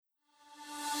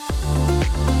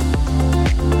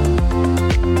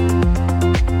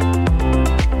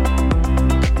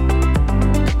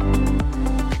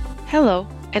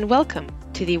and welcome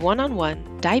to the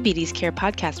One-on-One Diabetes Care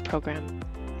Podcast program,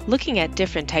 looking at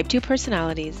different type 2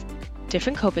 personalities,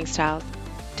 different coping styles,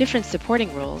 different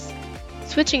supporting roles,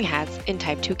 switching hats in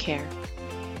type 2 care.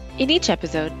 In each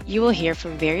episode, you will hear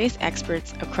from various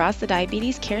experts across the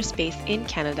diabetes care space in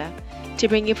Canada to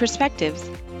bring you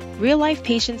perspectives, real-life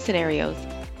patient scenarios,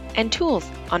 and tools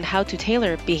on how to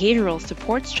tailor behavioral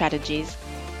support strategies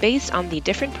based on the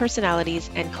different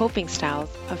personalities and coping styles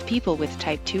of people with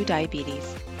type 2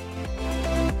 diabetes.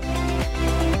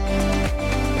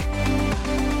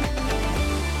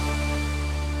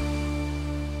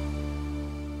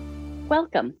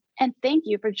 Welcome, and thank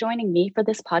you for joining me for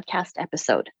this podcast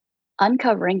episode,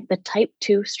 Uncovering the Type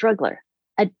 2 Struggler,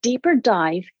 a deeper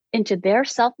dive into their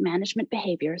self-management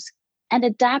behaviors and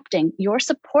adapting your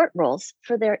support roles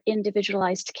for their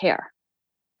individualized care.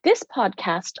 This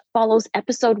podcast follows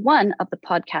episode 1 of the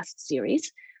podcast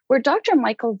series, where Dr.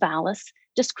 Michael Vallis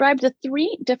described the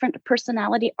 3 different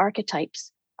personality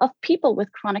archetypes of people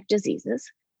with chronic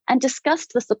diseases and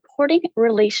discussed the supporting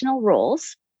relational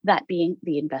roles, that being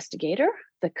the investigator,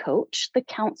 the coach, the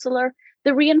counselor, the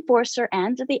reinforcer,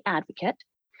 and the advocate,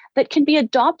 that can be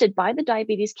adopted by the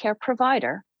diabetes care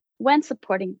provider when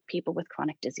supporting people with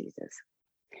chronic diseases.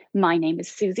 My name is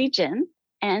Susie Jin,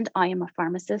 and I am a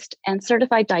pharmacist and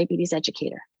certified diabetes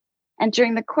educator. And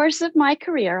during the course of my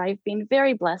career, I've been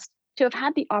very blessed to have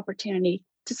had the opportunity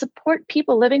to support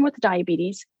people living with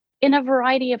diabetes in a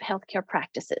variety of healthcare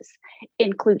practices,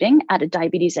 including at a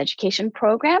diabetes education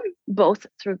program, both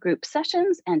through group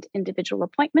sessions and individual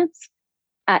appointments,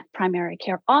 at primary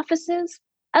care offices,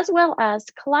 as well as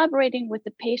collaborating with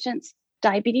the patient's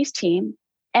diabetes team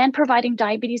and providing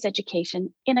diabetes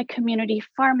education in a community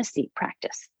pharmacy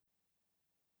practice.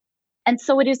 And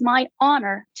so it is my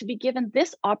honor to be given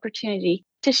this opportunity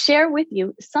to share with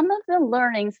you some of the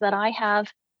learnings that I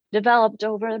have developed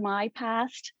over my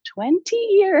past 20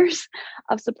 years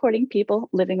of supporting people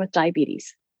living with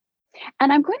diabetes.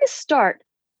 And I'm going to start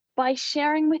by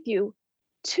sharing with you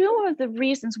 2 of the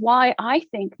reasons why I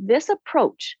think this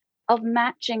approach of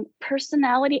matching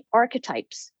personality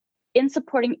archetypes in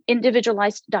supporting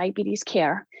individualized diabetes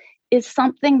care is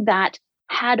something that,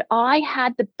 had I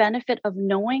had the benefit of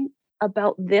knowing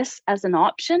about this as an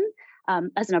option,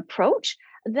 as an approach,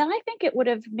 then I think it would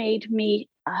have made me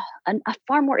a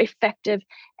far more effective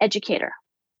educator.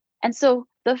 And so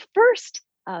the first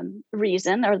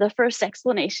reason, or the first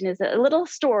explanation, is a little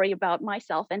story about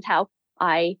myself and how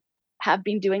I have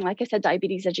been doing, like I said,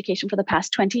 diabetes education for the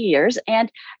past 20 years.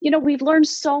 And, we've learned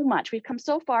so much. We've come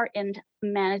so far in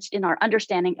our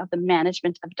understanding of the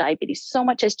management of diabetes. So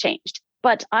much has changed.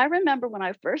 But I remember when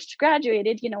I first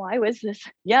graduated, I was this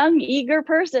young, eager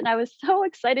person. I was so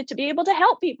excited to be able to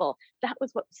help people. That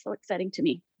was what was so exciting to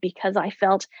me, because I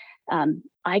felt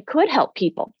I could help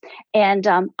people. And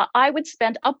I would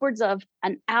spend upwards of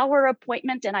an hour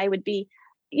appointment, and I would be,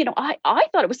 I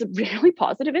thought it was a really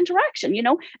positive interaction.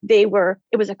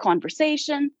 It was a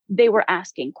conversation. They were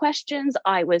asking questions.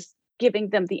 I was giving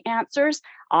them the answers.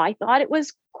 I thought it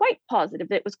was quite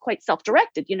positive. It was quite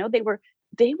self-directed.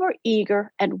 They were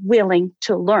eager and willing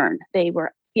to learn. They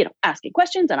were, asking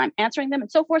questions and I'm answering them and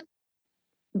so forth.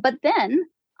 But then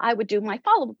I would do my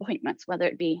follow-up appointments, whether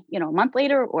it be, a month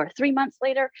later or 3 months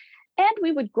later. And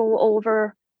we would go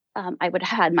over, I would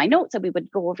have had my notes and we would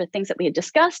go over things that we had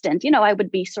discussed. And, I would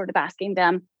be sort of asking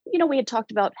them, we had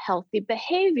talked about healthy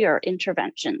behavior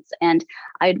interventions. And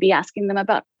I'd be asking them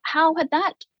about how had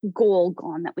that goal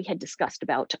gone that we had discussed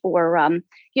about, or,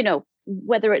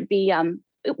 whether it be,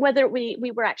 whether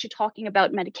we were actually talking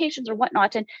about medications or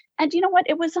whatnot. And you know what?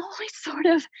 It was always sort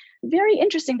of very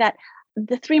interesting that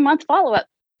the 3-month follow-up,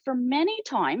 for many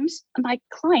times, my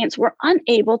clients were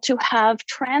unable to have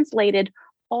translated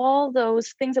all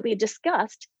those things that we had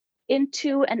discussed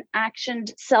into an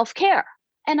actioned self-care.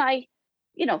 And I,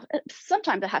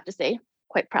 sometimes I have to say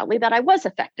quite proudly that I was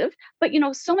effective, but,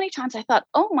 so many times I thought,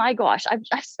 oh my gosh,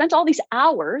 I've spent all these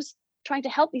hours trying to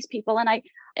help these people. And I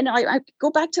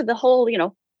go back to the whole,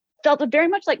 felt very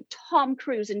much like Tom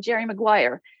Cruise and Jerry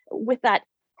Maguire with that,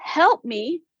 help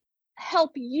me,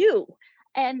 help you.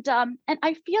 And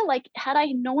I feel like, had I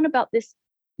known about this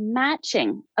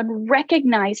matching and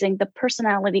recognizing the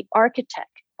personality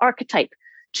archetype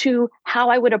to how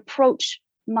I would approach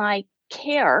my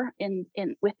care in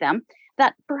with them,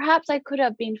 that perhaps I could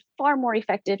have been far more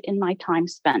effective in my time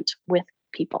spent with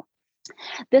people.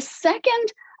 The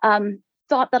second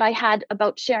thought that I had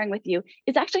about sharing with you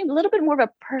is actually a little bit more of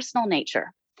a personal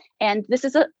nature. And this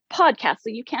is a podcast, so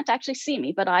you can't actually see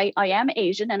me, but I am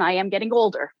Asian and I am getting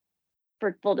older,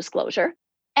 for full disclosure.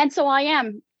 And so I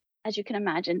am, as you can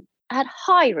imagine, at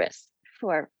high risk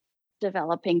for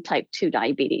developing type 2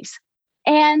 diabetes.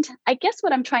 And I guess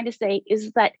what I'm trying to say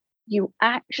is that you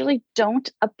actually don't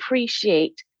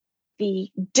appreciate the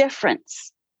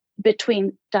difference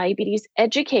between diabetes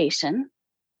education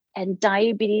and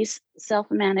diabetes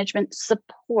self-management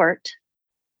support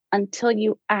until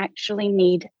you actually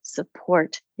need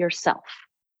support yourself.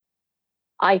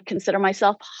 I consider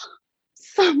myself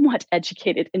somewhat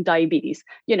educated in diabetes.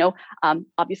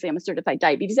 Obviously I'm a certified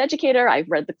diabetes educator. I've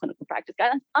read the clinical practice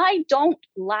guidelines. I don't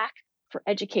lack for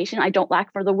education. I don't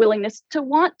lack for the willingness to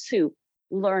want to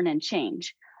learn and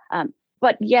change.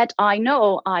 But yet I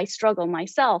know I struggle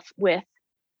myself with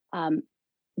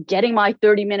getting my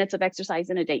 30 minutes of exercise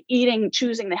in a day,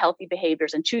 choosing the healthy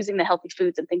behaviors and choosing the healthy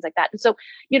foods and things like that. And so,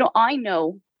 I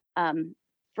know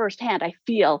firsthand, I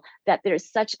feel that there's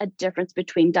such a difference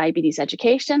between diabetes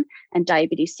education and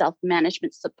diabetes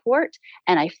self-management support.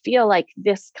 And I feel like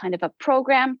this kind of a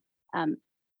program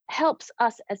helps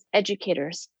us as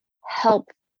educators help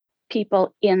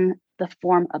people in the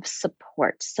form of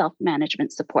support,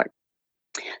 self-management support.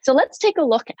 So let's take a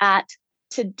look at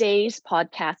today's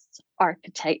podcast's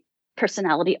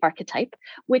personality archetype,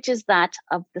 which is that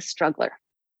of the struggler.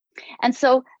 And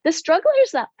so the struggler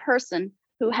is that person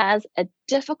who has a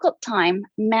difficult time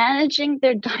managing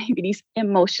their diabetes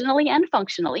emotionally and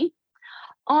functionally,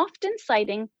 often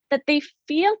citing that they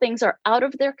feel things are out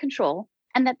of their control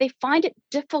and that they find it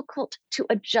difficult to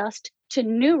adjust to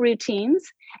new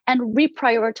routines and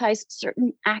reprioritize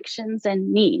certain actions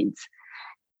and needs.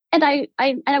 And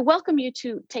I welcome you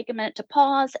to take a minute to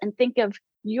pause and think of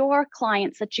your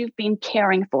clients that you've been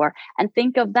caring for, and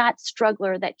think of that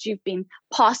struggler that you've been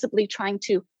possibly trying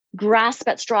to grasp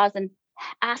at straws and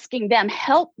asking them,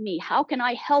 help me, how can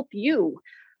I help you?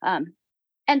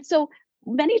 And so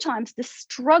many times the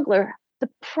struggler, the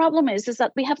problem is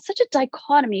that we have such a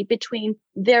dichotomy between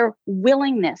their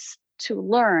willingness to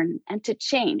learn and to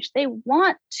change. They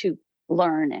want to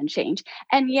learn and change,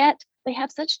 and yet they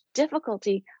have such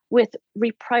difficulty with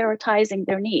reprioritizing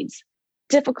their needs,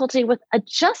 difficulty with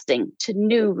adjusting to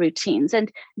new routines,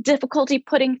 and difficulty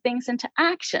putting things into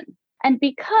action. And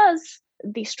because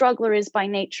the struggler is by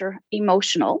nature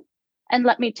emotional, and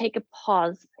let me take a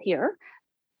pause here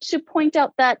to point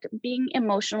out that being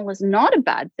emotional is not a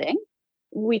bad thing.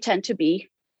 We tend to be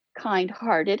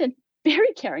kind-hearted and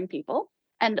very caring people.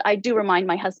 And I do remind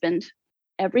my husband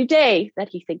every day that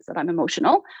he thinks that I'm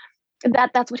emotional,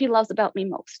 that's what he loves about me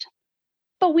most.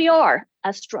 But we are,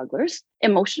 as strugglers,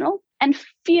 emotional and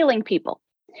feeling people.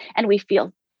 And we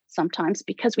feel sometimes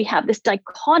because we have this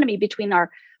dichotomy between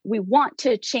we want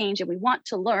to change and we want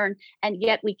to learn, and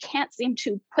yet we can't seem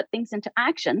to put things into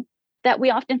action, that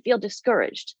we often feel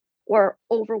discouraged or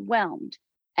overwhelmed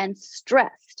and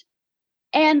stressed.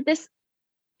 And this,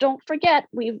 don't forget,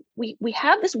 we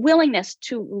have this willingness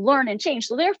to learn and change.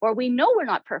 So therefore, we know we're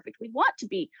not perfect. We want to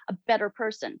be a better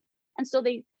person. And so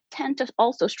they tend to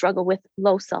also struggle with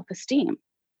low self-esteem.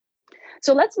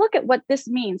 So let's look at what this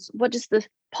means. What is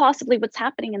possibly what's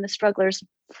happening in the struggler's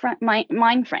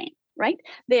mind frame, right?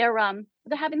 They're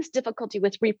having this difficulty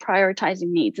with reprioritizing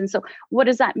needs. And so what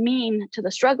does that mean to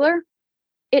the struggler?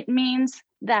 It means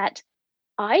that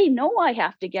I know I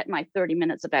have to get my 30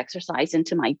 minutes of exercise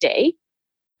into my day,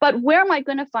 but where am I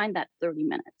going to find that 30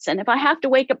 minutes? And if I have to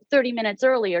wake up 30 minutes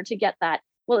earlier to get that,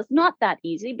 well, it's not that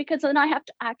easy, because then I have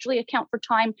to actually account for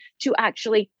time to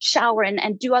actually shower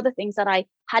and do other things that I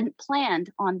hadn't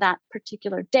planned on that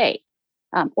particular day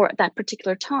or at that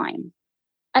particular time.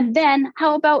 And then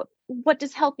how about, what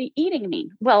does healthy eating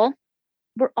mean? Well,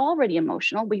 we're already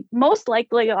emotional. We most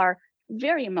likely are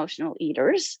very emotional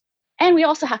eaters. And we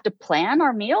also have to plan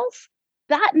our meals.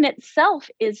 That in itself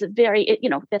is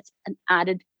that's an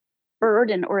added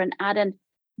burden or an added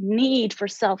need for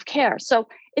self-care. So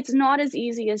it's not as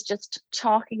easy as just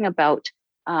talking about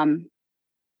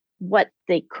what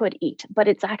they could eat, but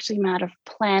it's actually a matter of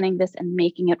planning this and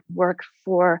making it work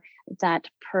for that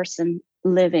person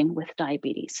living with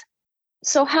diabetes.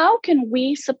 So how can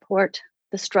we support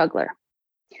the struggler?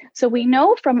 So we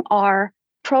know from our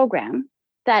program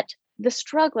that the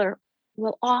struggler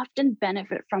will often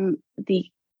benefit from the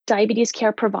diabetes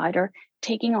care provider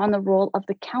taking on the role of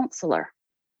the counselor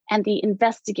and the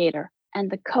investigator and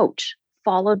the coach,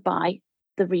 followed by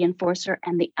the reinforcer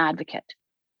and the advocate.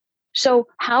 So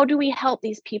how do we help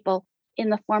these people in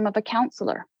the form of a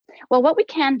counselor? Well, what we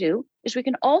can do is we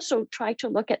can also try to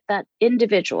look at that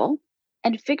individual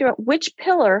and figure out which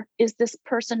pillar is this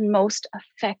person most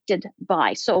affected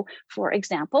by. So for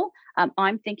example,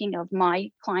 I'm thinking of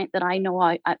my client that I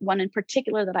know, one in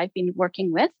particular that I've been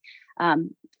working with.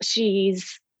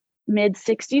 She's mid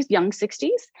 60s, young 60s,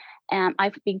 And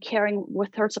I've been caring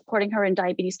with her, supporting her in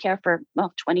diabetes care for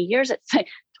 20 years. It's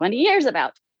 20 years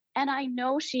about. And I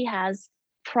know she has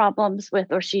problems with,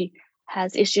 or she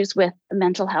has issues with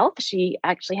mental health. She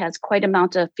actually has quite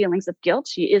amount of feelings of guilt.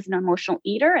 She is an emotional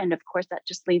eater. And of course, that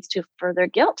just leads to further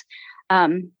guilt.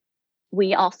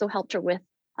 We also helped her with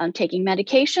taking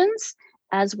medications,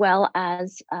 as well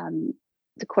as,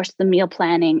 of course, the meal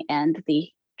planning and the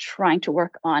trying to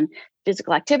work on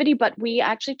physical activity. But we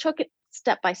actually took it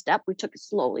step by step. We took it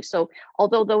slowly. So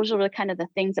although those are the kind of the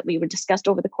things that we were discussed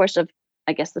over the course of,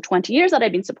 I guess, the 20 years that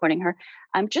I've been supporting her,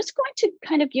 I'm just going to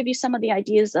kind of give you some of the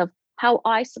ideas of how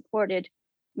I supported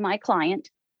my client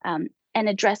and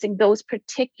addressing those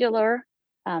particular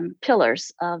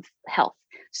pillars of health.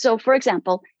 So for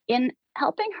example, in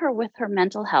helping her with her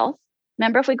mental health,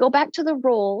 remember, if we go back to the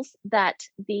roles that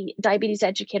the diabetes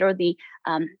educator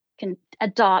can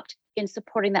adopt in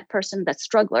supporting that person, that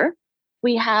struggler,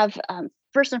 we have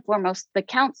first and foremost the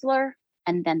counselor,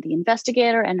 and then the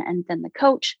investigator, and then the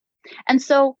coach. And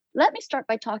so let me start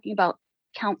by talking about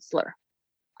counselor.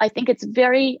 I think it's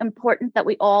very important that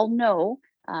we all know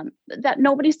that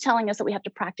nobody's telling us that we have to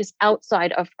practice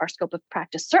outside of our scope of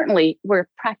practice. Certainly, we're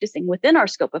practicing within our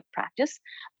scope of practice.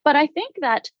 But I think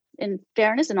that in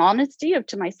fairness and honesty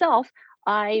to myself,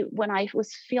 when I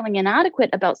was feeling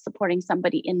inadequate about supporting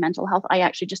somebody in mental health, I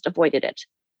actually just avoided it.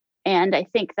 And I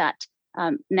think that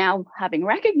now, having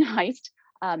recognized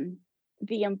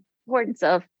the importance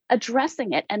of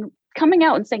addressing it and coming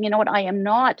out and saying, you know what, I am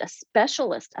not a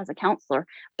specialist as a counselor,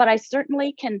 but I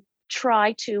certainly can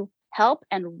try to help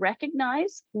and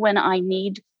recognize when I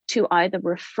need to either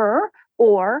refer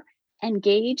or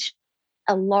engage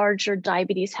a larger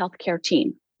diabetes healthcare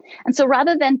team. And so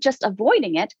rather than just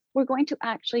avoiding it, we're going to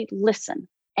actually listen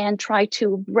and try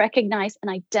to recognize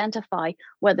and identify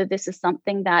whether this is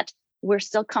something that we're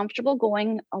still comfortable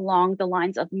going along the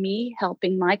lines of me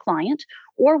helping my client,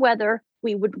 or whether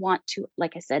we would want to,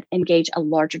 like I said, engage a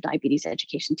larger diabetes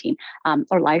education team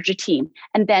or larger team.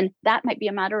 And then that might be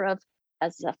a matter of,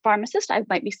 as a pharmacist, I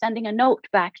might be sending a note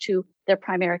back to their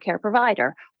primary care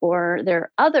provider or their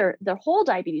whole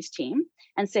diabetes team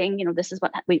and saying, you know, this is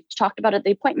what we talked about at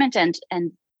the appointment,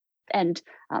 and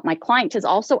my client has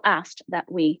also asked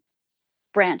that we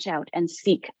branch out and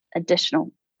seek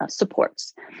additional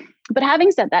supports. But having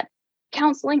said that,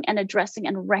 counseling and addressing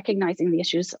and recognizing the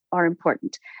issues are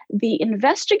important. The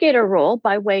investigator role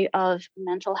by way of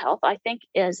mental health, I think,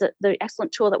 is the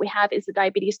excellent tool that we have is the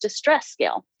diabetes distress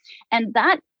scale. And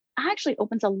that actually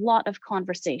opens a lot of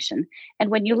conversation. And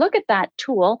when you look at that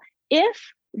tool,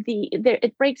 if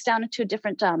it breaks down into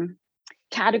different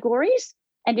categories,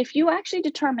 and if you actually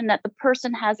determine that the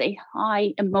person has a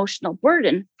high emotional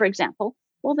burden, for example,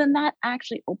 well, then that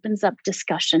actually opens up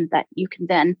discussion that you can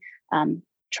then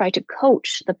try to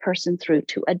coach the person through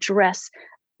to address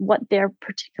what their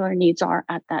particular needs are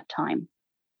at that time.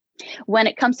 When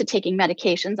it comes to taking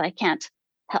medications, I can't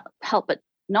help but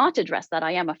not address that.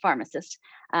 I am a pharmacist.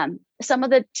 Some of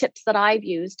the tips that I've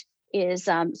used is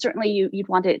certainly you'd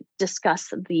want to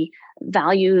discuss the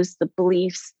values, the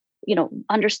beliefs,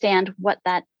 understand what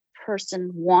that person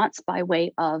wants by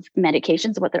way of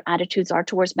medications, what their attitudes are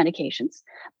towards medications.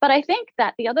 But I think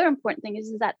that the other important thing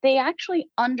is that they actually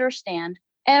understand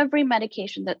every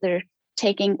medication that they're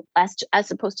taking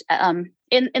as opposed to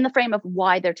in the frame of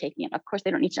why they're taking it. Of course, they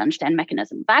don't need to understand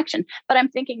mechanism of action, but I'm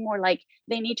thinking more like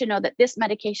they need to know that this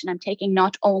medication I'm taking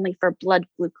not only for blood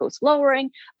glucose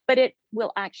lowering, but it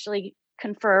will actually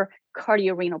confer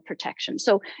cardiorenal protection.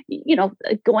 So,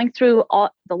 going through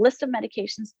all the list of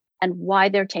medications and why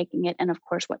they're taking it, and of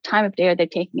course, what time of day are they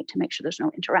taking it to make sure there's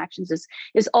no interactions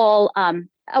is all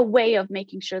a way of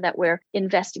making sure that we're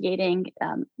investigating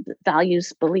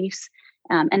values, beliefs,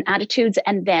 and attitudes,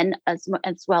 and then as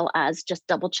well as just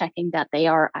double checking that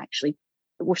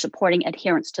we're supporting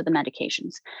adherence to the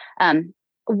medications.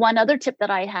 One other tip that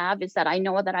I have is that I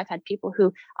know that I've had people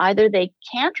who either they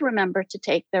can't remember to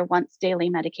take their once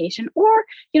daily medication, or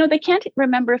they can't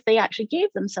remember if they actually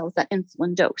gave themselves that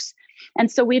insulin dose.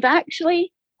 And so we've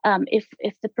actually,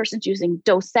 if the person's using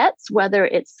dosettes, whether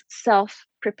it's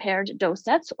self-prepared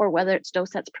dosettes or whether it's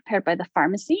dosettes prepared by the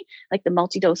pharmacy, like the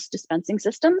multi-dose dispensing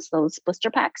systems, those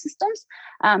blister pack systems,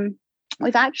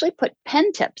 we've actually put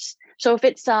pen tips. So if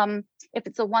it's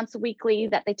a once weekly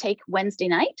that they take Wednesday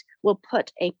night, we'll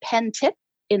put a pen tip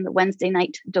in the Wednesday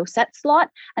night dosette slot.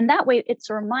 And that way it's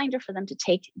a reminder for them to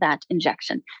take that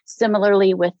injection.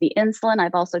 Similarly with the insulin,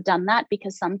 I've also done that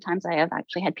because sometimes I have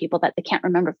actually had people that they can't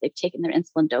remember if they've taken their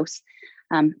insulin dose,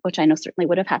 which I know certainly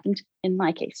would have happened in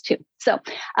my case too. So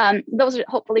those are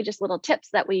hopefully just little tips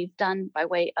that we've done by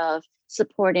way of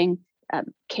supporting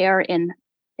care in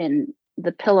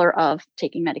the pillar of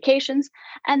taking medications.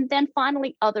 And then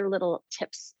finally, other little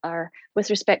tips are with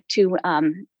respect to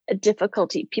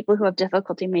people who have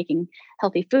difficulty making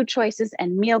healthy food choices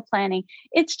and meal planning.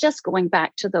 It's just going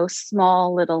back to those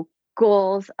small little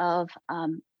goals of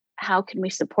how can we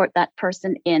support that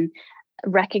person in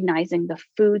recognizing the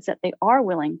foods that they are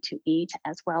willing to eat,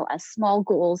 as well as small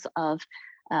goals of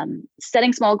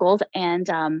setting small goals and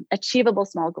achievable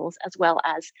small goals, as well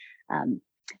as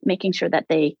making sure that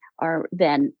they are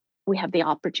then we have the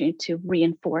opportunity to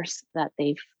reinforce that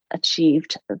they've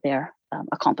achieved their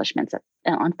accomplishments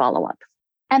on follow-up.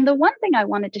 And the one thing I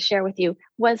wanted to share with you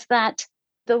was that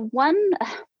the one,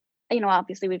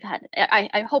 obviously we've had,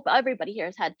 I hope everybody here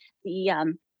has had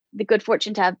the good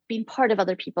fortune to have been part of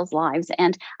other people's lives.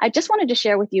 And I just wanted to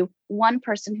share with you one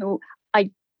person who a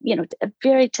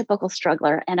very typical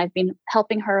struggler, and I've been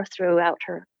helping her throughout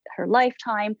her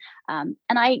lifetime. And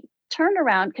I turned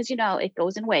around because, it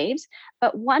goes in waves.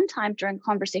 But one time during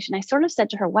conversation, I sort of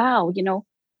said to her, wow,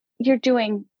 you're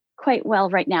doing quite well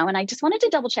right now. And I just wanted to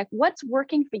double check what's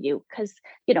working for you. Because,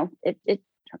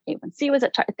 A1C was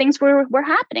at things were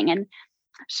happening. And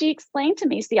she explained to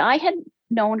me, see, I had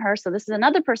known her. So this is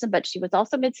another person, but she was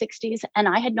also mid-60s. And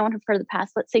I had known her for the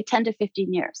past, let's say 10 to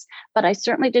 15 years. But I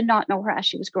certainly did not know her as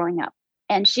she was growing up.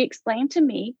 And she explained to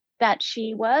me that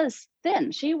she was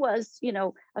thin. She was,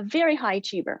 a very high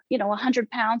achiever,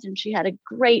 100 pounds, and she had a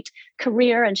great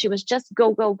career and she was just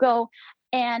go, go, go.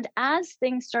 And as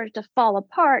things started to fall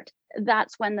apart,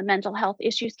 that's when the mental health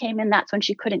issues came in. That's when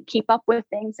she couldn't keep up with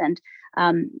things. And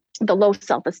the low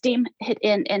self-esteem hit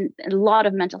in and a lot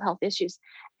of mental health issues.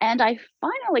 And I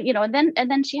finally,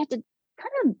 and then she had to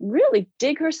kind of really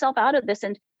dig herself out of this.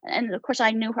 And of course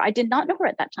I knew her. I did not know her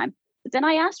at that time. But then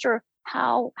I asked her,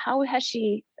 how has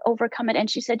she overcome it? And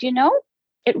she said,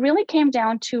 it really came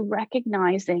down to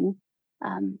recognizing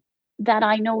that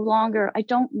I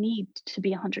don't need to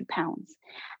be 100 pounds.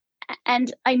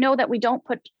 And I know that we don't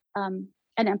put an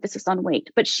emphasis on weight,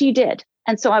 but she did.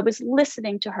 And so I was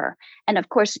listening to her. And of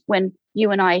course, when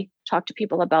you and I talk to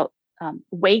people about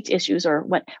weight issues, or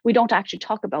what, we don't actually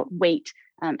talk about weight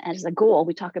as a goal.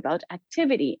 We talk about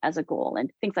activity as a goal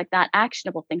and things like that,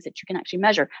 actionable things that you can actually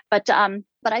measure. But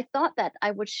I thought that I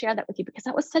would share that with you because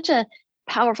that was such a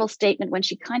powerful statement when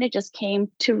she kind of just came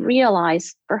to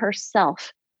realize for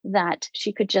herself that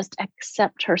she could just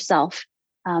accept herself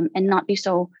and not be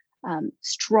so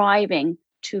striving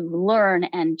to learn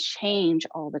and change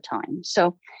all the time.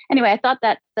 So anyway, I thought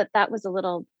that was a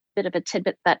little bit of a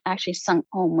tidbit that actually sunk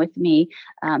home with me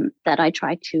that I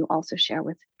try to also share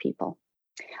with people.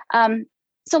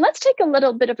 So let's take a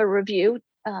little bit of a review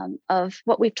of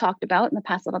what we've talked about in the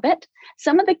past little bit.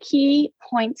 Some of the key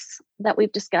points that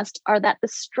we've discussed are that the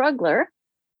struggler,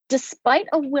 despite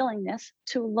a willingness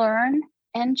to learn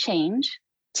and change,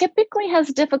 typically has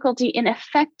difficulty in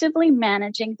effectively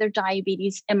managing their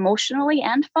diabetes emotionally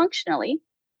and functionally,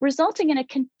 resulting in a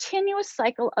continuous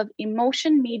cycle of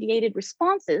emotion-mediated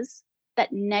responses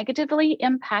that negatively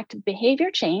impact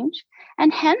behavior change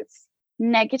and hence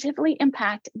negatively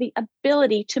impact the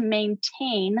ability to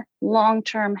maintain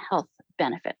long-term health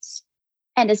benefits.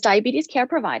 And as diabetes care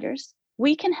providers,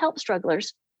 we can help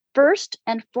strugglers first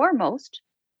and foremost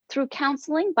through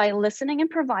counseling by listening and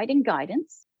providing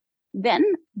guidance, then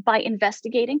by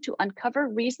investigating to uncover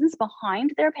reasons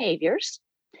behind their behaviors.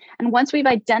 And once we've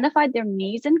identified their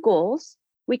needs and goals,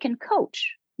 we can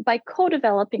coach by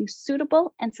co-developing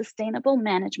suitable and sustainable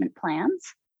management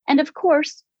plans. And of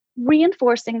course,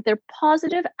 reinforcing their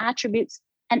positive attributes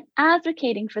and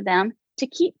advocating for them to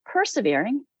keep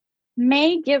persevering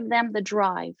may give them the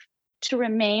drive to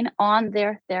remain on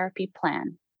their therapy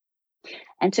plan.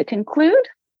 And to conclude,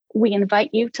 we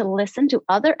invite you to listen to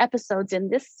other episodes in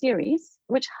this series,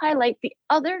 which highlight the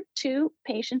other two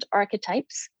patient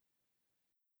archetypes,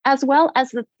 as well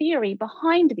as the theory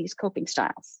behind these coping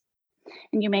styles.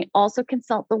 And you may also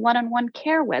consult the One-on-One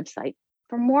Care website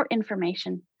for more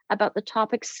information about the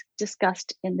topics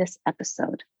discussed in this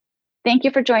episode. Thank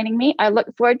you for joining me. I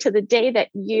look forward to the day that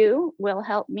you will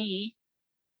help me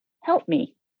help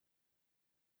me.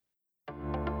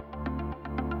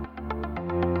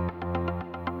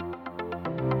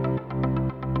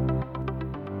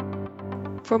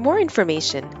 For more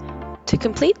information, to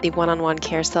complete the One-on-One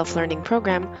Care Self-Learning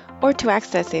Program, or to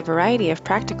access a variety of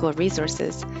practical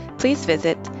resources, please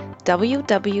visit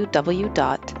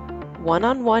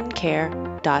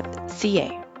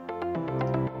www.oneononecare.ca.